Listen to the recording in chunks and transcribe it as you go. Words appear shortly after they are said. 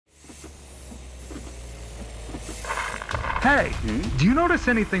Hey, do you notice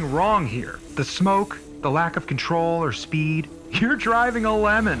anything wrong here? The smoke, the lack of control or speed? You're driving a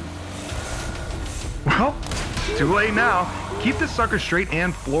lemon. Well, too late now. Keep this sucker straight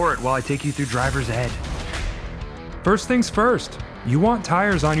and floor it while I take you through driver's ed. First things first, you want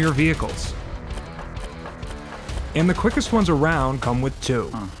tires on your vehicles. And the quickest ones around come with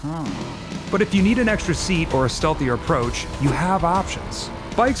 2. But if you need an extra seat or a stealthier approach, you have options.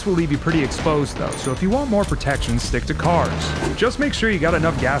 Bikes will leave you pretty exposed though, so if you want more protection, stick to cars. Just make sure you got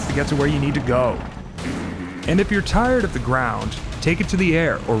enough gas to get to where you need to go. And if you're tired of the ground, take it to the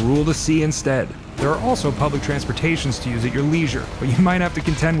air or rule the sea instead. There are also public transportations to use at your leisure, but you might have to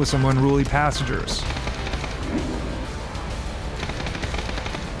contend with some unruly passengers.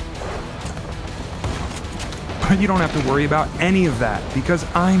 But you don't have to worry about any of that because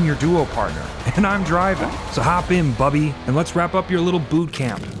I'm your duo partner and I'm driving. So hop in, bubby, and let's wrap up your little boot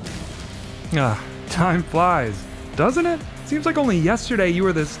camp. Time flies, doesn't it? Seems like only yesterday you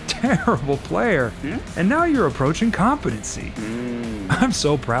were this terrible player, and now you're approaching competency. I'm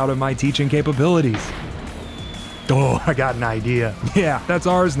so proud of my teaching capabilities. Oh, I got an idea. Yeah, that's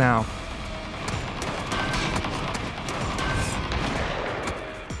ours now.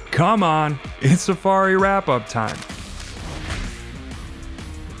 Come on, it's Safari wrap-up time.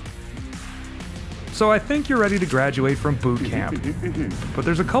 So I think you're ready to graduate from boot camp. But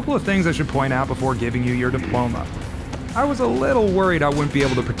there's a couple of things I should point out before giving you your diploma. I was a little worried I wouldn't be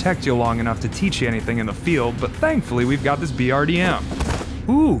able to protect you long enough to teach you anything in the field, but thankfully we've got this BRDM.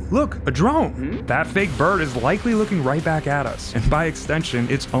 Ooh, look, a drone. That fake bird is likely looking right back at us, and by extension,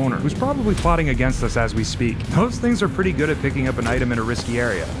 its owner, who's probably plotting against us as we speak. Those things are pretty good at picking up an item in a risky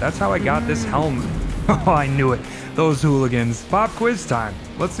area. That's how I got this helmet. Oh, I knew it. Those hooligans. Pop quiz time.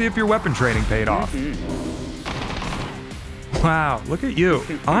 Let's see if your weapon training paid off. Wow, look at you.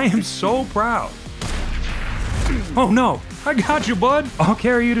 I am so proud. Oh no, I got you, bud. I'll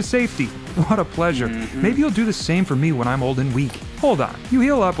carry you to safety. What a pleasure. Maybe you'll do the same for me when I'm old and weak. Hold on, you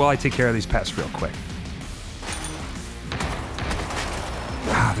heal up while I take care of these pests real quick.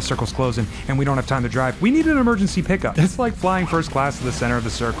 The circle's closing, and we don't have time to drive. We need an emergency pickup. It's like flying first class to the center of the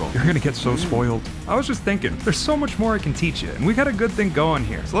circle. You're gonna get so spoiled. I was just thinking, there's so much more I can teach you, and we got a good thing going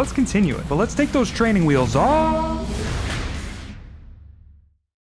here, so let's continue it. But let's take those training wheels off.